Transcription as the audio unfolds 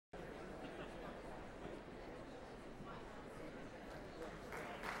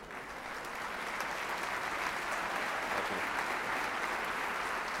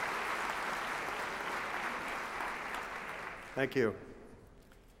Thank you.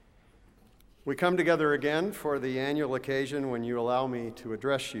 We come together again for the annual occasion when you allow me to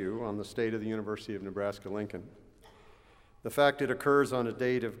address you on the state of the University of Nebraska-Lincoln. The fact it occurs on a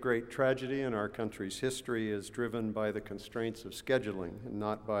date of great tragedy in our country's history is driven by the constraints of scheduling and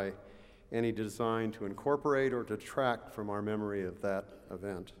not by any design to incorporate or detract from our memory of that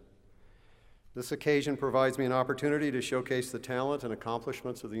event. This occasion provides me an opportunity to showcase the talent and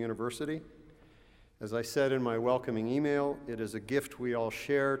accomplishments of the university. As I said in my welcoming email, it is a gift we all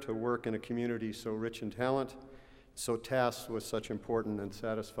share to work in a community so rich in talent, so tasked with such important and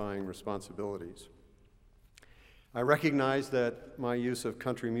satisfying responsibilities. I recognize that my use of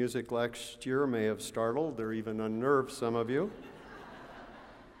country music last year may have startled or even unnerved some of you.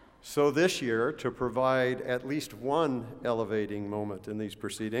 So this year, to provide at least one elevating moment in these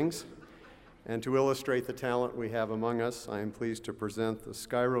proceedings, and to illustrate the talent we have among us, I am pleased to present the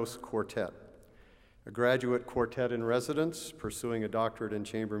Skyros Quartet, a graduate quartet in residence pursuing a doctorate in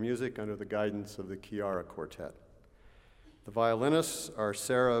chamber music under the guidance of the Chiara Quartet. The violinists are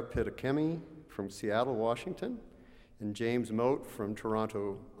Sarah Pitakemi from Seattle, Washington, and James Moat from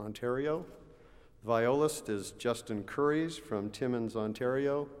Toronto, Ontario. The violist is Justin Curries from Timmins,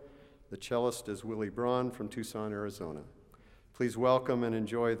 Ontario. The cellist is Willie Braun from Tucson, Arizona. Please welcome and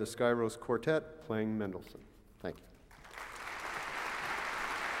enjoy the Skyros Quartet playing Mendelssohn. Thank you.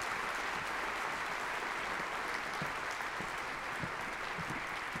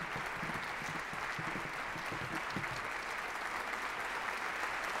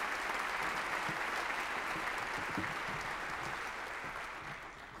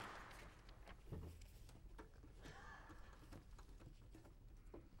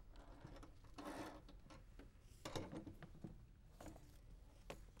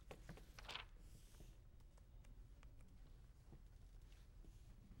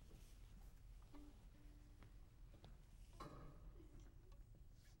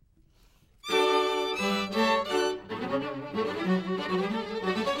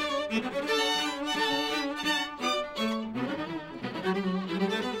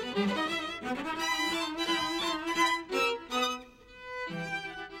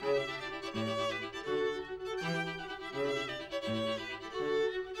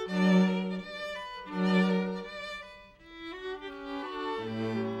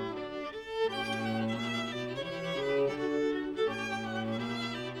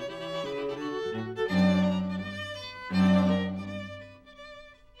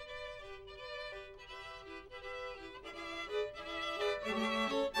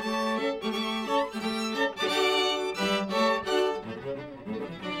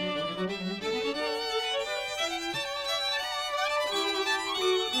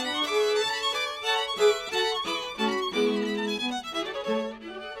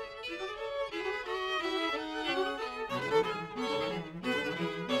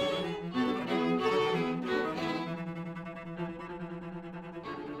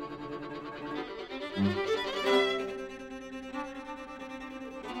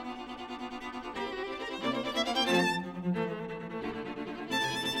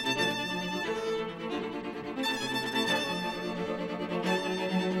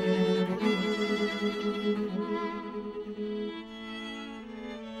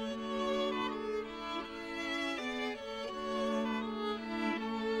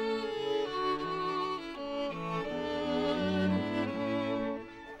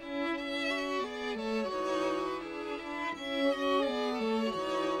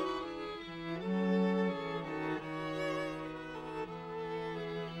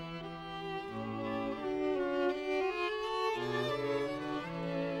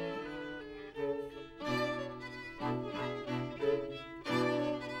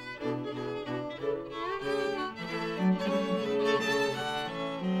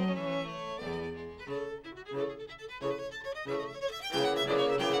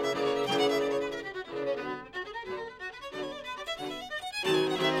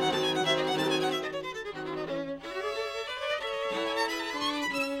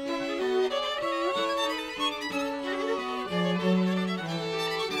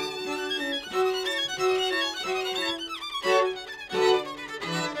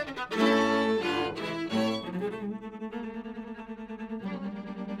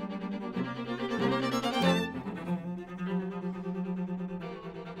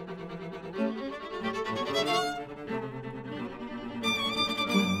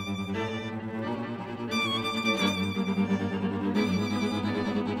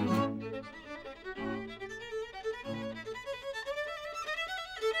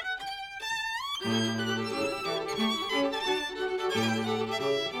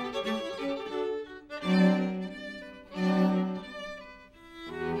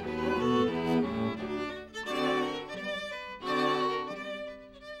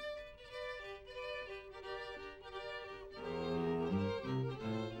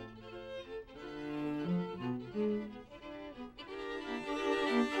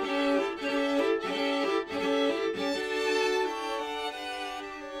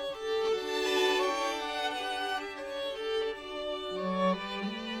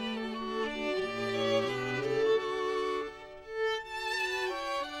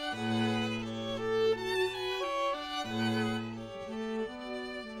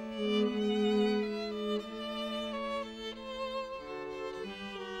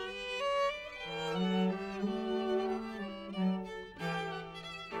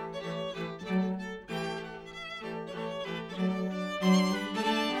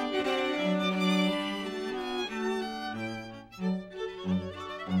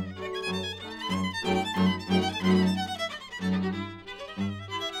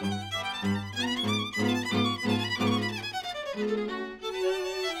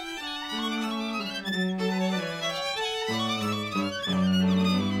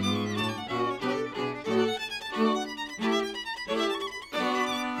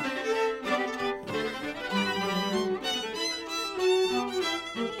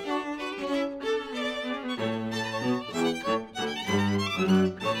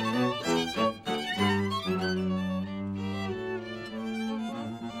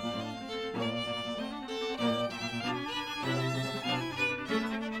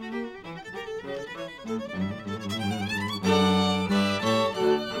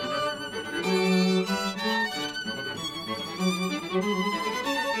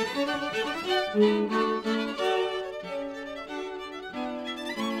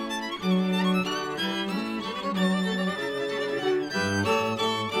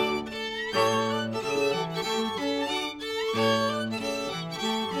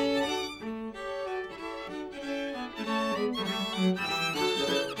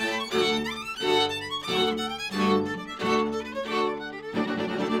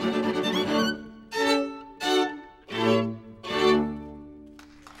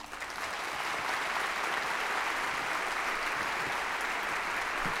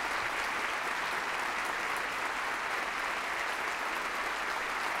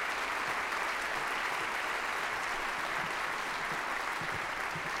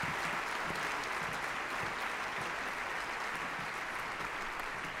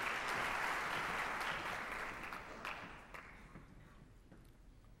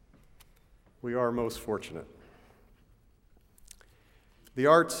 We are most fortunate. The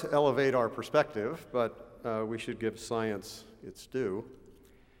arts elevate our perspective, but we should give science its due.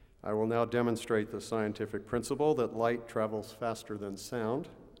 I will now demonstrate the scientific principle that light travels faster than sound.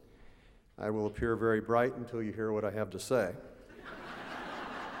 I will appear very bright until you hear what I have to say.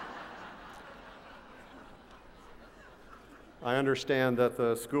 I understand that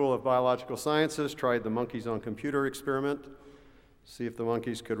the School of Biological Sciences tried the monkeys on computer experiment, see if the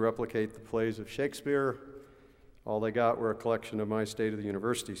monkeys could replicate the plays of Shakespeare. All they got were a collection of my State of the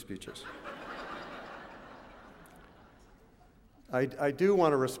University speeches. I do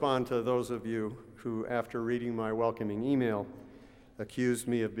want to respond to those of you who, after reading my welcoming email, accused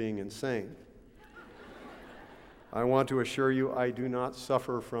me of being insane. I want to assure you I do not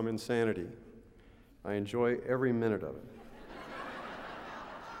suffer from insanity. I enjoy every minute of it.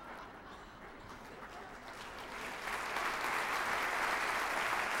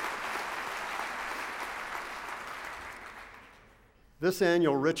 This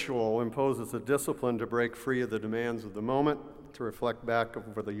annual ritual imposes a discipline to break free of the demands of the moment, to reflect back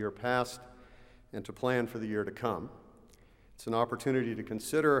over the year past, and to plan for the year to come. It's an opportunity to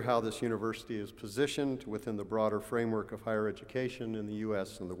consider how this university is positioned within the broader framework of higher education in the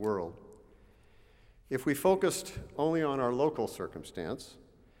U.S. and the world. If we focused only on our local circumstance,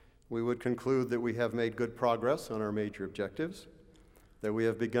 we would conclude that we have made good progress on our major objectives, that we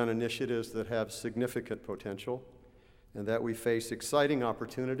have begun initiatives that have significant potential, and that we face exciting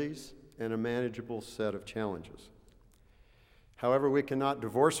opportunities and a manageable set of challenges. However, we cannot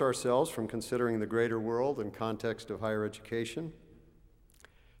divorce ourselves from considering the greater world and context of higher education.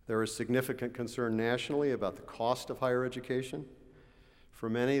 There is significant concern nationally about the cost of higher education. For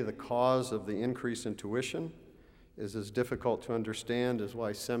many, the cause of the increase in tuition is as difficult to understand as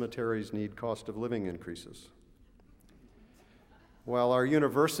why cemeteries need cost of living increases. While our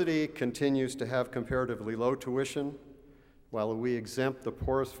university continues to have comparatively low tuition, while we exempt the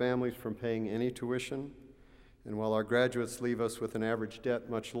poorest families from paying any tuition, and while our graduates leave us with an average debt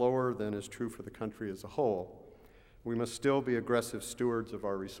much lower than is true for the country as a whole, we must still be aggressive stewards of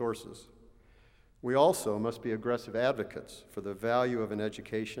our resources. We also must be aggressive advocates for the value of an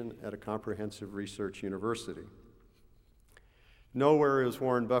education at a comprehensive research university. Nowhere is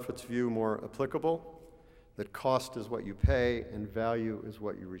Warren Buffett's view more applicable, that cost is what you pay and value is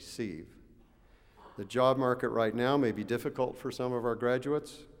what you receive. The job market right now may be difficult for some of our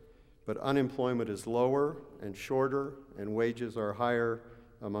graduates, but unemployment is lower and shorter, and wages are higher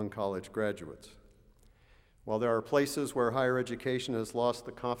among college graduates. While there are places where higher education has lost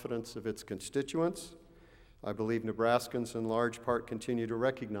the confidence of its constituents, I believe Nebraskans in large part continue to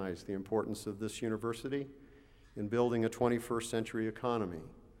recognize the importance of this university in building a 21st century economy,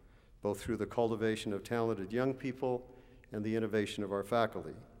 both through the cultivation of talented young people and the innovation of our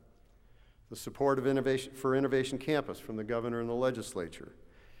faculty. The support of Innovation Campus from the governor and the legislature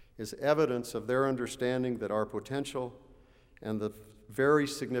is evidence of their understanding that our potential and the very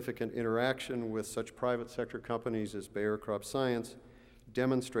significant interaction with such private sector companies as Bayer Crop Science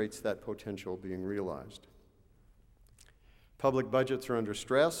demonstrates that potential being realized. Public budgets are under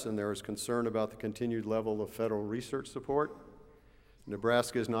stress, and there is concern about the continued level of federal research support.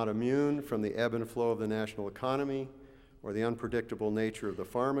 Nebraska is not immune from the ebb and flow of the national economy, or the unpredictable nature of the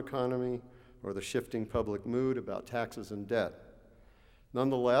farm economy, or the shifting public mood about taxes and debt.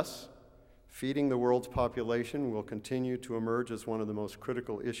 Nonetheless, feeding the world's population will continue to emerge as one of the most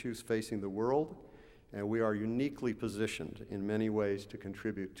critical issues facing the world, and we are uniquely positioned in many ways to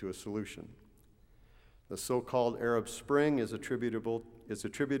contribute to a solution. The so-called Arab Spring is attributed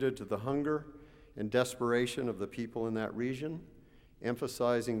to the hunger and desperation of the people in that region,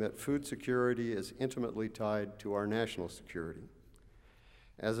 emphasizing that food security is intimately tied to our national security.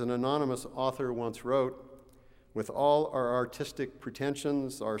 As an anonymous author once wrote, with all our artistic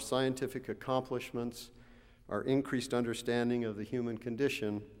pretensions, our scientific accomplishments, our increased understanding of the human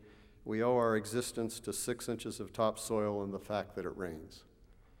condition, we owe our existence to 6 inches of topsoil and the fact that it rains.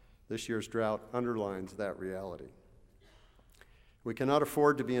 This year's drought underlines that reality. We cannot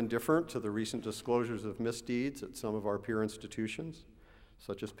afford to be indifferent to the recent disclosures of misdeeds at some of our peer institutions,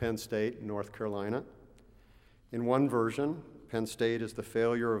 such as Penn State and North Carolina. In one version, Penn State is the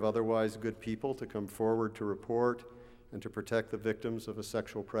failure of otherwise good people to come forward to report and to protect the victims of a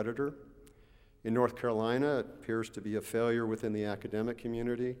sexual predator. In North Carolina, it appears to be a failure within the academic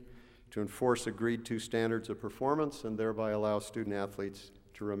community to enforce agreed-to standards of performance and thereby allow student athletes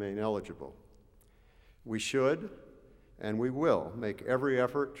to remain eligible. We should, and we will, make every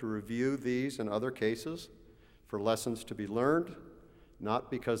effort to review these and other cases for lessons to be learned,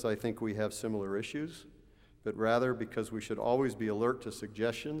 not because I think we have similar issues, but rather because we should always be alert to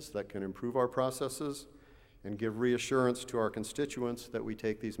suggestions that can improve our processes and give reassurance to our constituents that we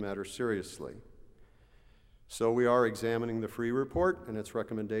take these matters seriously. So we are examining the Free Report and its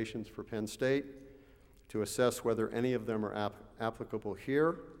recommendations for Penn State to assess whether any of them are applicable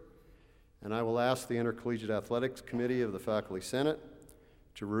here, and I will ask the Intercollegiate Athletics Committee of the Faculty Senate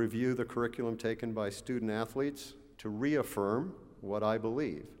to review the curriculum taken by student athletes to reaffirm what I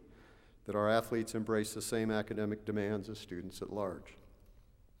believe, that our athletes embrace the same academic demands as students at large.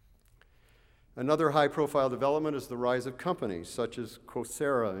 Another high-profile development is the rise of companies such as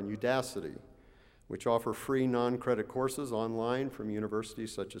Coursera and Udacity, which offer free non-credit courses online from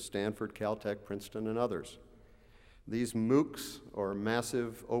universities such as Stanford, Caltech, Princeton, and others. These MOOCs, or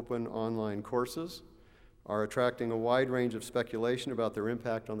massive open online courses, are attracting a wide range of speculation about their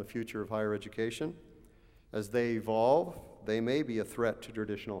impact on the future of higher education. As they evolve, they may be a threat to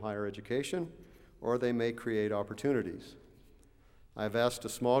traditional higher education, or they may create opportunities. I've asked a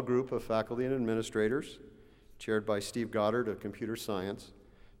small group of faculty and administrators, chaired by Steve Goddard of Computer Science,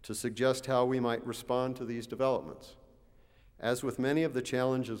 to suggest how we might respond to these developments. As with many of the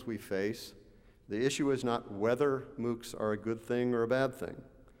challenges we face, the issue is not whether MOOCs are a good thing or a bad thing.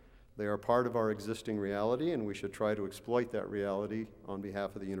 They are part of our existing reality, and we should try to exploit that reality on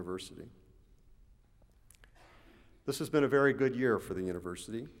behalf of the university. This has been a very good year for the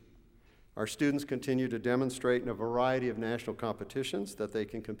university. Our students continue to demonstrate in a variety of national competitions that they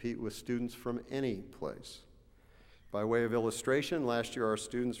can compete with students from any place. By way of illustration, last year our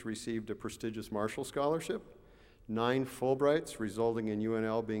students received a prestigious Marshall Scholarship, 9 Fulbrights, resulting in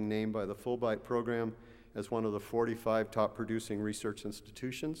UNL being named by the Fulbright program as one of the 45 top producing research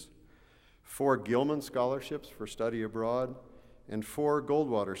institutions, 4 Gilman Scholarships for study abroad, and 4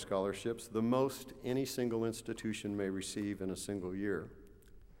 Goldwater Scholarships, the most any single institution may receive in a single year.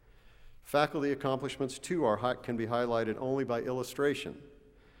 Faculty accomplishments, too, can be highlighted only by illustration,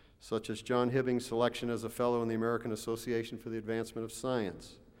 such as John Hibbing's selection as a fellow in the American Association for the Advancement of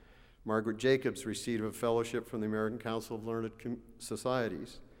Science, Margaret Jacobs' receipt of a fellowship from the American Council of Learned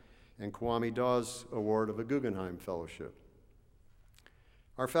Societies, and Kwame Dawes' award of a Guggenheim Fellowship.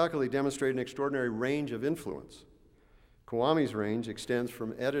 Our faculty demonstrate an extraordinary range of influence. Kwame's range extends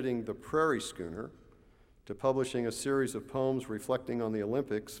from editing The Prairie Schooner to publishing a series of poems reflecting on the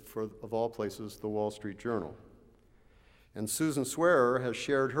Olympics for, of all places, the Wall Street Journal. And Susan Swearer has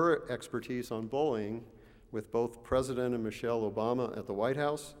shared her expertise on bullying with both President and Michelle Obama at the White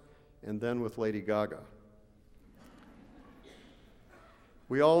House and then with Lady Gaga.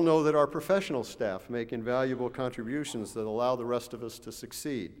 We all know that our professional staff make invaluable contributions that allow the rest of us to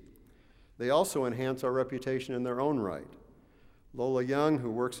succeed. They also enhance our reputation in their own right. Lola Young,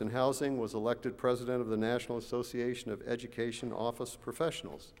 who works in housing, was elected president of the National Association of Education Office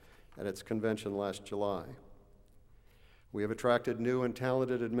Professionals at its convention last July. We have attracted new and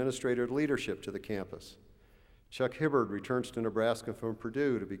talented administrative leadership to the campus. Chuck Hibbard returns to Nebraska from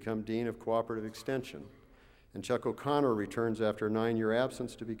Purdue to become Dean of Cooperative Extension, and Chuck O'Connor returns after a 9-year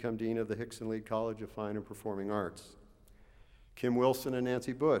absence to become Dean of the Hickson Lead College of Fine and Performing Arts. Kim Wilson and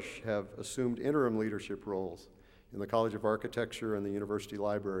Nancy Bush have assumed interim leadership roles in the College of Architecture and the University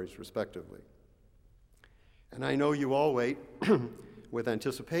Libraries, respectively. And I know you all wait with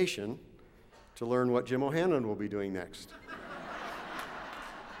anticipation to learn what Jim O'Hanlon will be doing next.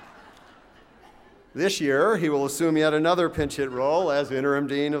 This year, he will assume yet another pinch-hit role as interim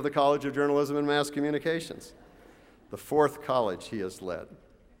dean of the College of Journalism and Mass Communications, the 4th college he has led.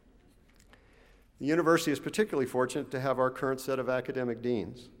 The university is particularly fortunate to have our current set of academic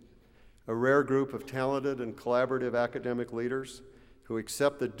deans, a rare group of talented and collaborative academic leaders who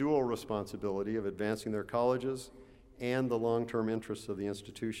accept the dual responsibility of advancing their colleges and the long-term interests of the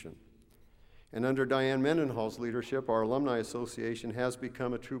institution. And under Diane Mendenhall's leadership, our Alumni Association has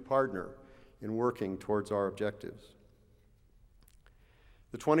become a true partner in working towards our objectives.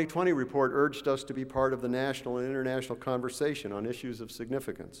 The 2020 report urged us to be part of the national and international conversation on issues of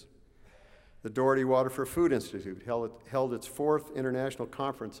significance. The Doherty Water for Food Institute held its 4th international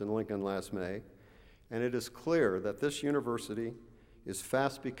conference in Lincoln last May, and it is clear that this university is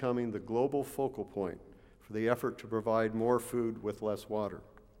fast becoming the global focal point for the effort to provide more food with less water.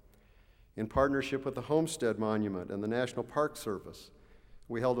 In partnership with the Homestead Monument and the National Park Service,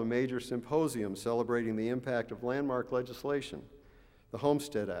 we held a major symposium celebrating the impact of landmark legislation, the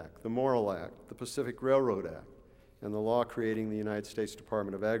Homestead Act, the Morrill Act, the Pacific Railroad Act, and the law creating the United States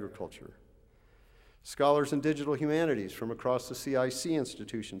Department of Agriculture. Scholars in digital humanities from across the CIC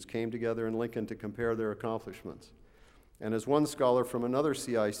institutions came together in Lincoln to compare their accomplishments. And as one scholar from another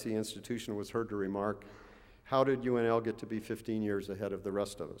CIC institution was heard to remark, how did UNL get to be 15 years ahead of the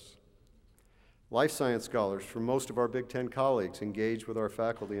rest of us? Life science scholars from most of our Big Ten colleagues engaged with our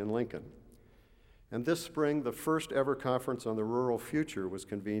faculty in Lincoln. And this spring, the first ever conference on the rural future was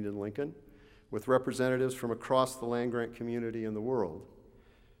convened in Lincoln with representatives from across the land-grant community and the world.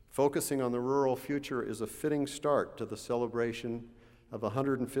 Focusing on the rural future is a fitting start to the celebration of the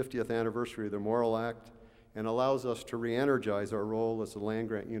 150th anniversary of the Morrill Act and allows us to re-energize our role as a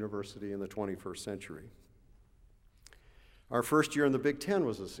land-grant university in the 21st century. Our first year in the Big Ten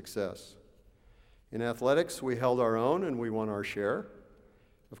was a success. In athletics, we held our own and we won our share.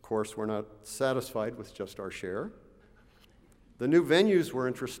 Of course, we're not satisfied with just our share. The new venues were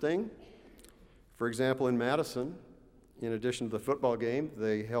interesting. For example, in Madison, in addition to the football game,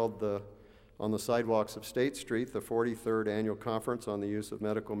 they held on the sidewalks of State Street, the 43rd annual conference on the use of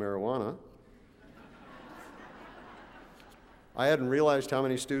medical marijuana. I hadn't realized how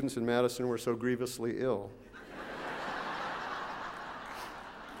many students in Madison were so grievously ill.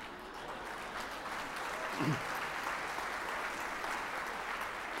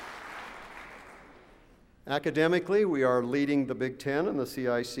 Academically, we are leading the Big Ten and the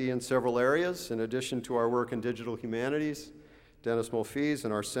CIC in several areas. In addition to our work in digital humanities, Dennis Mulfees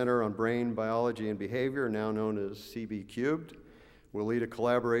and our Center on Brain, Biology, and Behavior, now known as CB Cubed, will lead a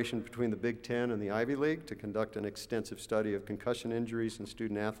collaboration between the Big Ten and the Ivy League to conduct an extensive study of concussion injuries in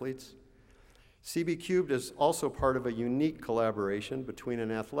student athletes. CB Cubed is also part of a unique collaboration between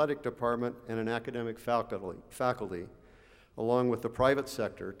an athletic department and an academic faculty, along with the private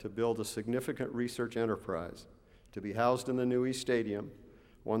sector, to build a significant research enterprise to be housed in the new East Stadium,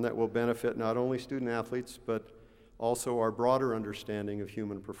 one that will benefit not only student athletes, but also our broader understanding of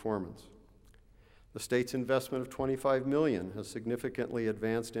human performance. The state's investment of $25 million has significantly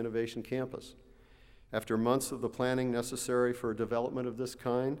advanced Innovation Campus. After months of the planning necessary for a development of this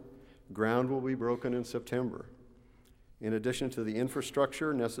kind, ground will be broken in September. In addition to the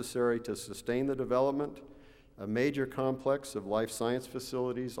infrastructure necessary to sustain the development, a major complex of life science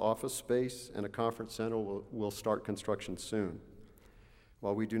facilities, office space, and a conference center will start construction soon.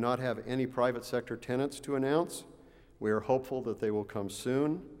 While we do not have any private sector tenants to announce, we are hopeful that they will come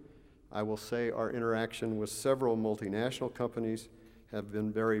soon. I will say our interaction with several multinational companies have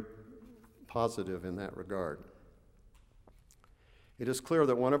been very positive in that regard. It is clear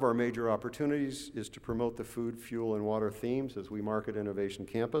that one of our major opportunities is to promote the food, fuel, and water themes as we market Innovation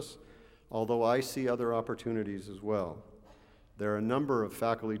Campus, although I see other opportunities as well. There are a number of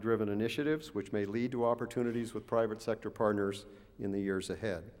faculty-driven initiatives which may lead to opportunities with private sector partners in the years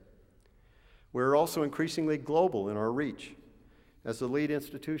ahead. We're also increasingly global in our reach. As the lead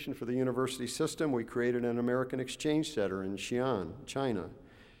institution for the university system, we created an American Exchange Center in Xi'an, China,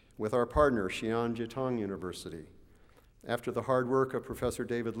 with our partner, Xi'an Jiatong University. After the hard work of Professor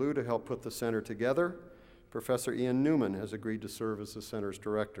David Liu to help put the center together, Professor Ian Newman has agreed to serve as the center's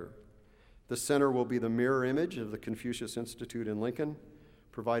director. The center will be the mirror image of the Confucius Institute in Lincoln,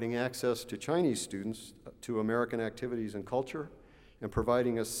 providing access to Chinese students to American activities and culture, and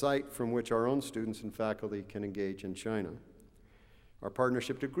providing a site from which our own students and faculty can engage in China. Our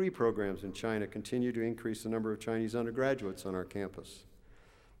partnership degree programs in China continue to increase the number of Chinese undergraduates on our campus.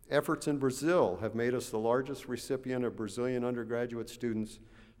 Efforts in Brazil have made us the largest recipient of Brazilian undergraduate students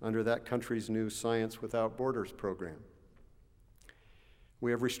under that country's new Science Without Borders program.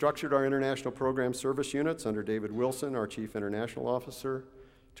 We have restructured our international program service units under David Wilson, our Chief International Officer,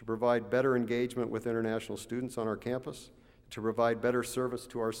 to provide better engagement with international students on our campus, to provide better service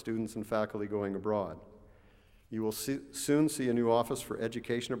to our students and faculty going abroad. You will soon see a new office for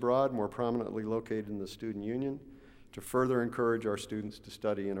education abroad, more prominently located in the Student Union, to further encourage our students to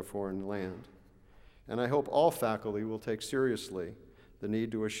study in a foreign land. And I hope all faculty will take seriously the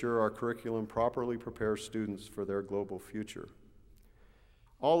need to assure our curriculum properly prepares students for their global future.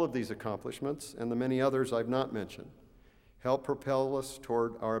 All of these accomplishments, and the many others I've not mentioned, help propel us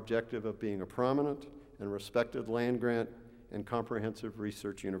toward our objective of being a prominent and respected land-grant and comprehensive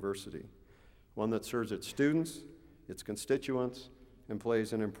research university, one that serves its students, its constituents, and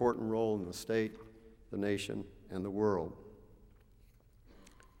plays an important role in the state, the nation, and the world.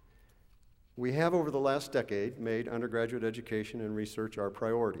 We have, over the last decade, made undergraduate education and research our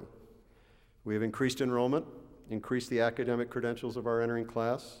priority. We have increased enrollment, increased the academic credentials of our entering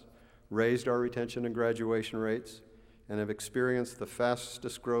class, raised our retention and graduation rates, and have experienced the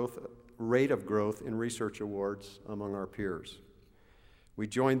fastest rate of growth in research awards among our peers. We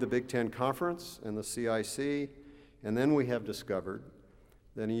joined the Big Ten Conference and the CIC, and then we have discovered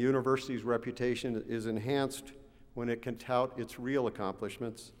that a university's reputation is enhanced when it can tout its real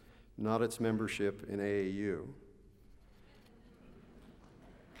accomplishments, not its membership in AAU.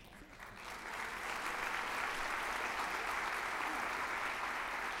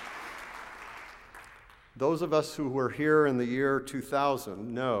 Those of us who were here in the year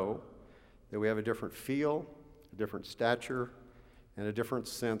 2000 know that we have a different feel, a different stature, and a different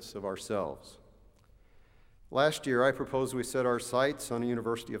sense of ourselves. Last year, I proposed we set our sights on a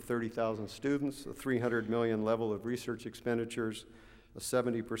university of 30,000 students, a $300 million level of research expenditures, a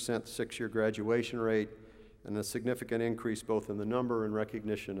 70% six-year graduation rate, and a significant increase both in the number and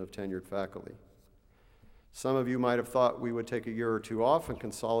recognition of tenured faculty. Some of you might have thought we would take a year or two off and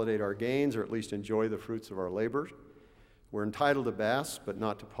consolidate our gains, or at least enjoy the fruits of our labor. We're entitled to bask, but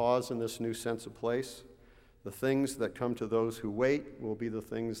not to pause in this new sense of place. The things that come to those who wait will be the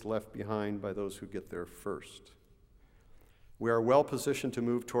things left behind by those who get there first. We are well positioned to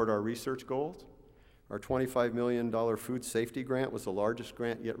move toward our research goals. Our $25 million food safety grant was the largest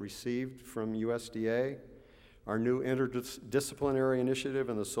grant yet received from USDA. Our new interdisciplinary initiative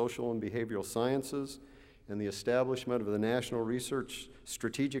in the social and behavioral sciences and the establishment of the National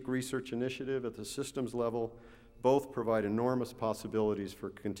Strategic Research Initiative at the systems level both provide enormous possibilities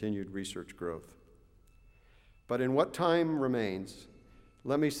for continued research growth. But in what time remains,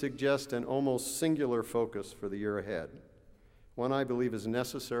 let me suggest an almost singular focus for the year ahead, one I believe is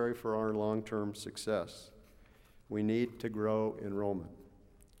necessary for our long-term success. We need to grow enrollment.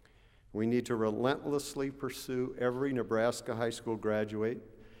 We need to relentlessly pursue every Nebraska high school graduate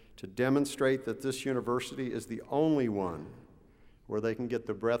to demonstrate that this university is the only one where they can get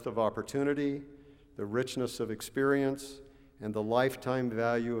the breadth of opportunity, the richness of experience, and the lifetime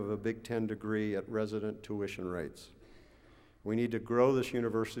value of a Big Ten degree at resident tuition rates. We need to grow this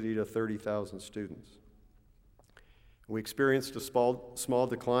university to 30,000 students. We experienced a small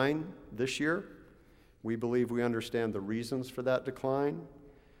decline this year. We believe we understand the reasons for that decline.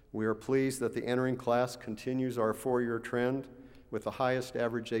 We are pleased that the entering class continues our four-year trend with the highest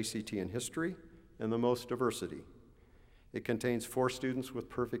average ACT in history and the most diversity. It contains 4 students with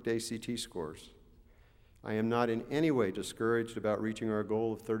perfect ACT scores. I am not in any way discouraged about reaching our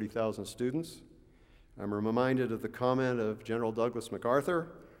goal of 30,000 students. I'm reminded of the comment of General Douglas MacArthur,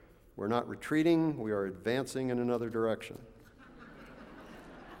 "We're not retreating, we are advancing in another direction."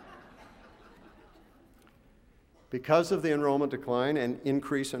 Because of the enrollment decline and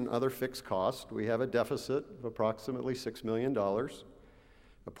increase in other fixed costs, we have a deficit of approximately $6 million.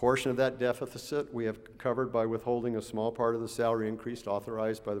 A portion of that deficit we have covered by withholding a small part of the salary increase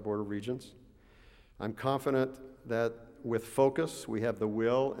authorized by the Board of Regents. I'm confident that with focus, we have the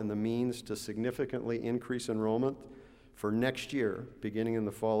will and the means to significantly increase enrollment for next year, beginning in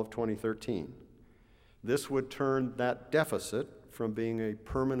the fall of 2013. This would turn that deficit from being a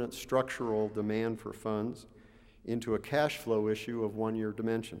permanent structural demand for funds into a cash flow issue of one-year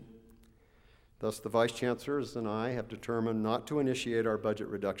dimension. Thus, the Vice Chancellors and I have determined not to initiate our budget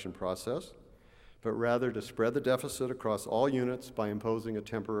reduction process, but rather to spread the deficit across all units by imposing a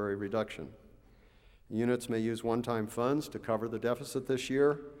temporary reduction. Units may use one-time funds to cover the deficit this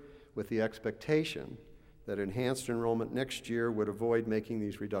year, with the expectation that enhanced enrollment next year would avoid making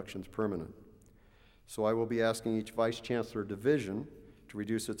these reductions permanent. So I will be asking each Vice Chancellor division to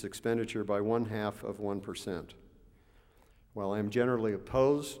reduce its expenditure by 0.5%. While I am generally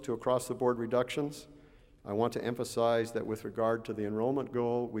opposed to across-the-board reductions, I want to emphasize that with regard to the enrollment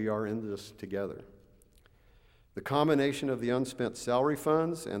goal, we are in this together. The combination of the unspent salary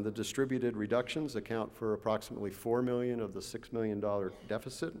funds and the distributed reductions account for approximately $4 million of the $6 million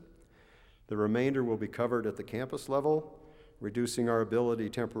deficit. The remainder will be covered at the campus level, reducing our ability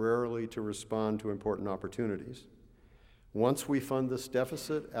temporarily to respond to important opportunities. Once we fund this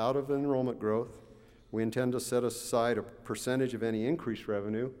deficit out of enrollment growth, we intend to set aside a percentage of any increased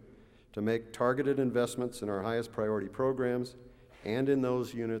revenue to make targeted investments in our highest priority programs and in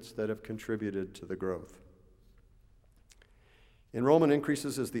those units that have contributed to the growth. Enrollment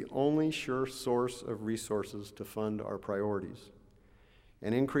increases is the only sure source of resources to fund our priorities.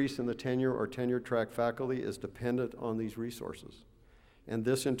 An increase in the tenure or tenure-track faculty is dependent on these resources, and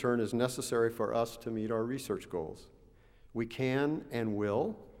this in turn is necessary for us to meet our research goals. We can and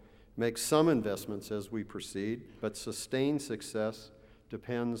will make some investments as we proceed, but sustained success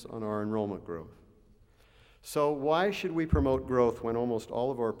depends on our enrollment growth. So why should we promote growth when almost all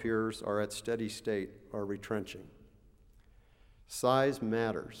of our peers are at steady state or retrenching? Size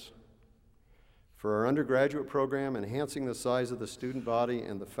matters. For our undergraduate program, enhancing the size of the student body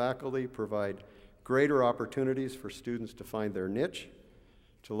and the faculty provide greater opportunities for students to find their niche,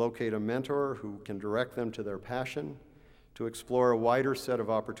 to locate a mentor who can direct them to their passion, to explore a wider set of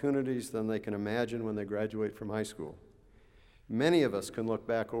opportunities than they can imagine when they graduate from high school. Many of us can look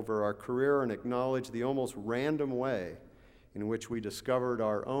back over our career and acknowledge the almost random way in which we discovered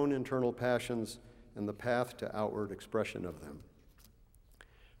our own internal passions and the path to outward expression of them.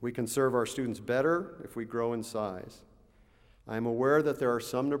 We can serve our students better if we grow in size. I am aware that there are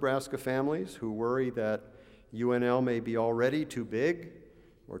some Nebraska families who worry that UNL may be already too big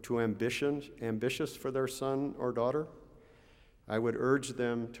or too ambitious for their son or daughter. I would urge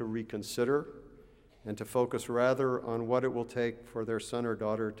them to reconsider and to focus rather on what it will take for their son or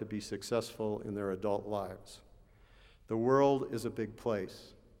daughter to be successful in their adult lives. The world is a big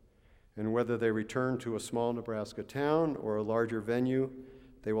place, and whether they return to a small Nebraska town or a larger venue,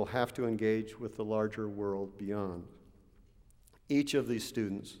 they will have to engage with the larger world beyond. Each of these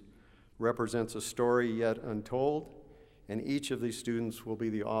students represents a story yet untold, and each of these students will be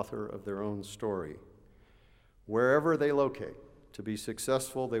the author of their own story. Wherever they locate, to be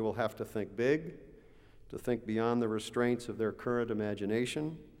successful, they will have to think big, to think beyond the restraints of their current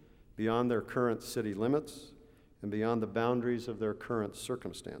imagination, beyond their current city limits, and beyond the boundaries of their current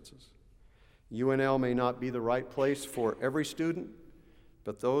circumstances. UNL may not be the right place for every student,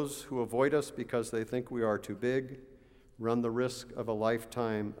 but those who avoid us because they think we are too big run the risk of a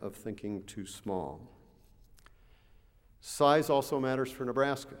lifetime of thinking too small. Size also matters for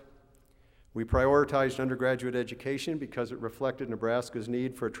Nebraska. We prioritized undergraduate education because it reflected Nebraska's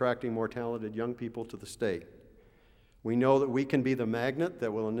need for attracting more talented young people to the state. We know that we can be the magnet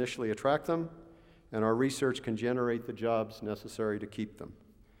that will initially attract them, and our research can generate the jobs necessary to keep them.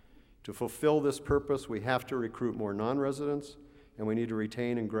 To fulfill this purpose, we have to recruit more non-residents, and we need to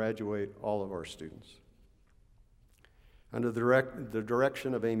retain and graduate all of our students. Under the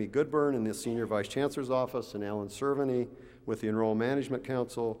direction of Amy Goodburn in the Senior Vice Chancellor's Office and Alan Cerveny with the Enroll Management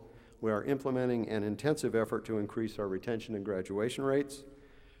Council, we are implementing an intensive effort to increase our retention and graduation rates.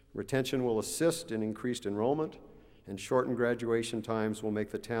 Retention will assist in increased enrollment, and shortened graduation times will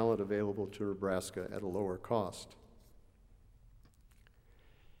make the talent available to Nebraska at a lower cost.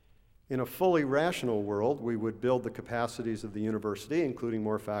 In a fully rational world, we would build the capacities of the university, including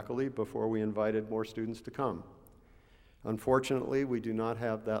more faculty, before we invited more students to come. Unfortunately, we do not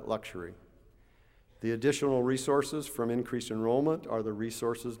have that luxury. The additional resources from increased enrollment are the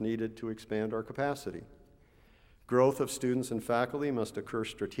resources needed to expand our capacity. Growth of students and faculty must occur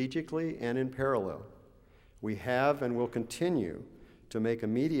strategically and in parallel. We have and will continue to make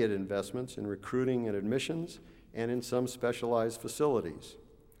immediate investments in recruiting and admissions and in some specialized facilities.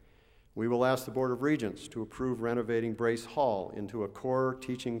 We will ask the Board of Regents to approve renovating Brace Hall into a core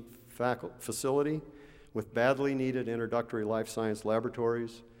teaching facility with badly needed introductory life science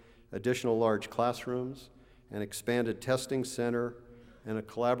laboratories, additional large classrooms, an expanded testing center, and a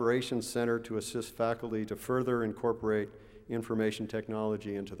collaboration center to assist faculty to further incorporate information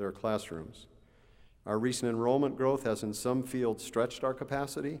technology into their classrooms. Our recent enrollment growth has in some fields stretched our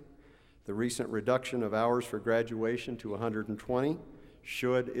capacity. The recent reduction of hours for graduation to 120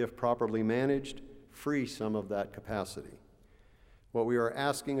 should, if properly managed, free some of that capacity. What we are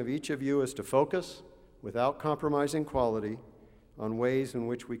asking of each of you is to focus, without compromising quality, on ways in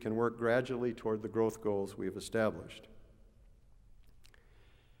which we can work gradually toward the growth goals we have established.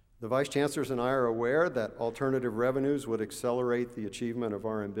 The Vice Chancellors and I are aware that alternative revenues would accelerate the achievement of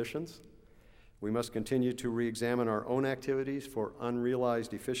our ambitions. We must continue to re-examine our own activities for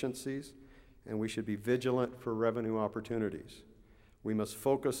unrealized efficiencies, and we should be vigilant for revenue opportunities. We must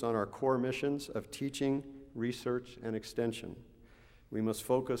focus on our core missions of teaching, research, and extension. We must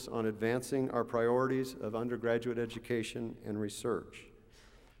focus on advancing our priorities of undergraduate education and research.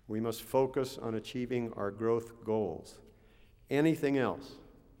 We must focus on achieving our growth goals. Anything else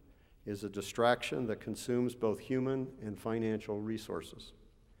is a distraction that consumes both human and financial resources.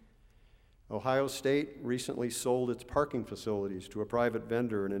 Ohio State recently sold its parking facilities to a private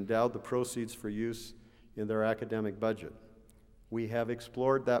vendor and endowed the proceeds for use in their academic budget. We have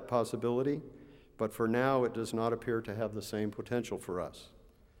explored that possibility, but for now it does not appear to have the same potential for us.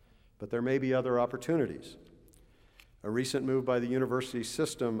 But there may be other opportunities. A recent move by the university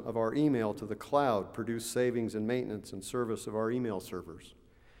system of our email to the cloud produced savings in maintenance and service of our email servers.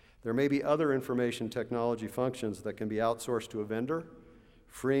 There may be other information technology functions that can be outsourced to a vendor,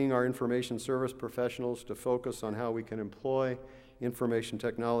 freeing our information service professionals to focus on how we can employ information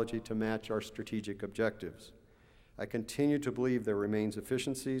technology to match our strategic objectives. I continue to believe there remains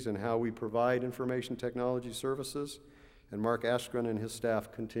efficiencies in how we provide information technology services, and Mark Askren and his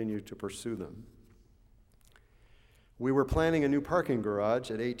staff continue to pursue them. We were planning a new parking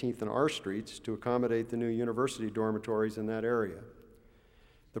garage at 18th and R Streets to accommodate the new university dormitories in that area.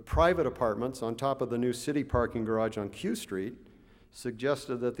 The private apartments on top of the new city parking garage on Q Street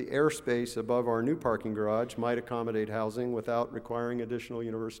suggested that the airspace above our new parking garage might accommodate housing without requiring additional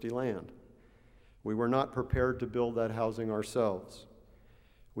university land. We were not prepared to build that housing ourselves.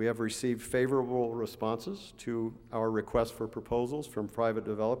 We have received favorable responses to our request for proposals from private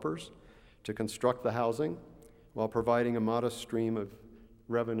developers to construct the housing while providing a modest stream of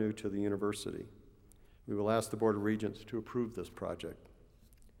revenue to the university. We will ask the Board of Regents to approve this project.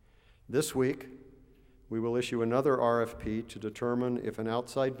 This week, we will issue another RFP to determine if an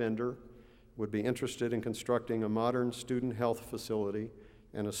outside vendor would be interested in constructing a modern student health facility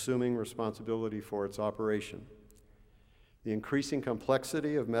and assuming responsibility for its operation. The increasing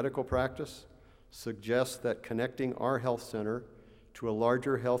complexity of medical practice suggests that connecting our health center to a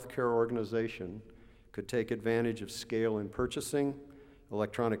larger healthcare organization could take advantage of scale in purchasing,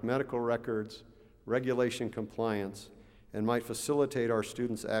 electronic medical records, regulation compliance, and might facilitate our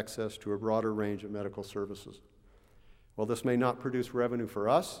students' access to a broader range of medical services. While this may not produce revenue for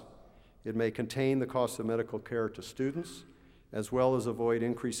us, it may contain the cost of medical care to students, as well as avoid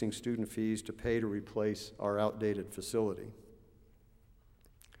increasing student fees to pay to replace our outdated facility.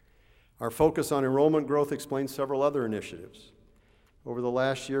 Our focus on enrollment growth explains several other initiatives. Over the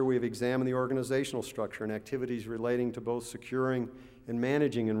last year, we have examined the organizational structure and activities relating to both securing and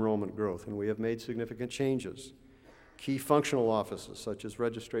managing enrollment growth, and we have made significant changes. Key functional offices, such as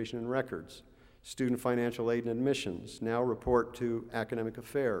registration and records, student financial aid and admissions, now report to academic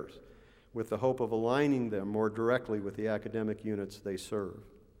affairs, with the hope of aligning them more directly with the academic units they serve.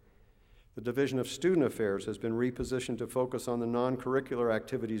 The Division of Student Affairs has been repositioned to focus on the non-curricular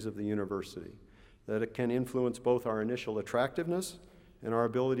activities of the university, that it can influence both our initial attractiveness and our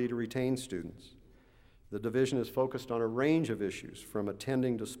ability to retain students. The division is focused on a range of issues, from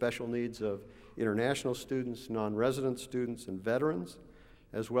attending to special needs of international students, non-resident students, and veterans,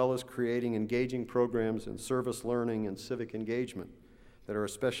 as well as creating engaging programs in service learning and civic engagement that are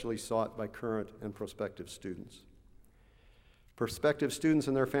especially sought by current and prospective students. Prospective students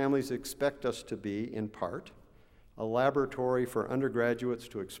and their families expect us to be, in part, a laboratory for undergraduates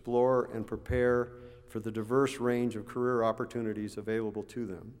to explore and prepare for the diverse range of career opportunities available to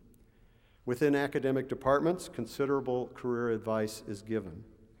them. Within academic departments, considerable career advice is given.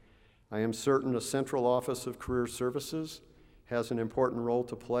 I am certain a central office of career services has an important role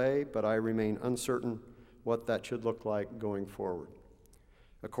to play, but I remain uncertain what that should look like going forward.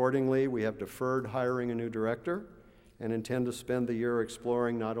 Accordingly, we have deferred hiring a new director and intend to spend the year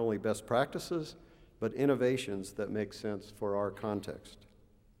exploring not only best practices, but innovations that make sense for our context.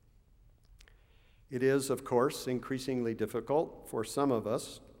 It is, of course, increasingly difficult for some of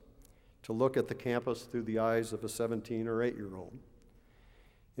us to look at the campus through the eyes of a 17 or 8-year-old.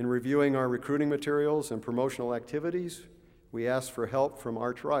 In reviewing our recruiting materials and promotional activities, we asked for help from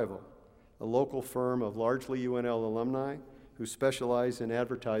Arch Rival, a local firm of largely UNL alumni who specialize in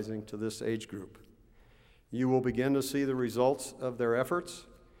advertising to this age group.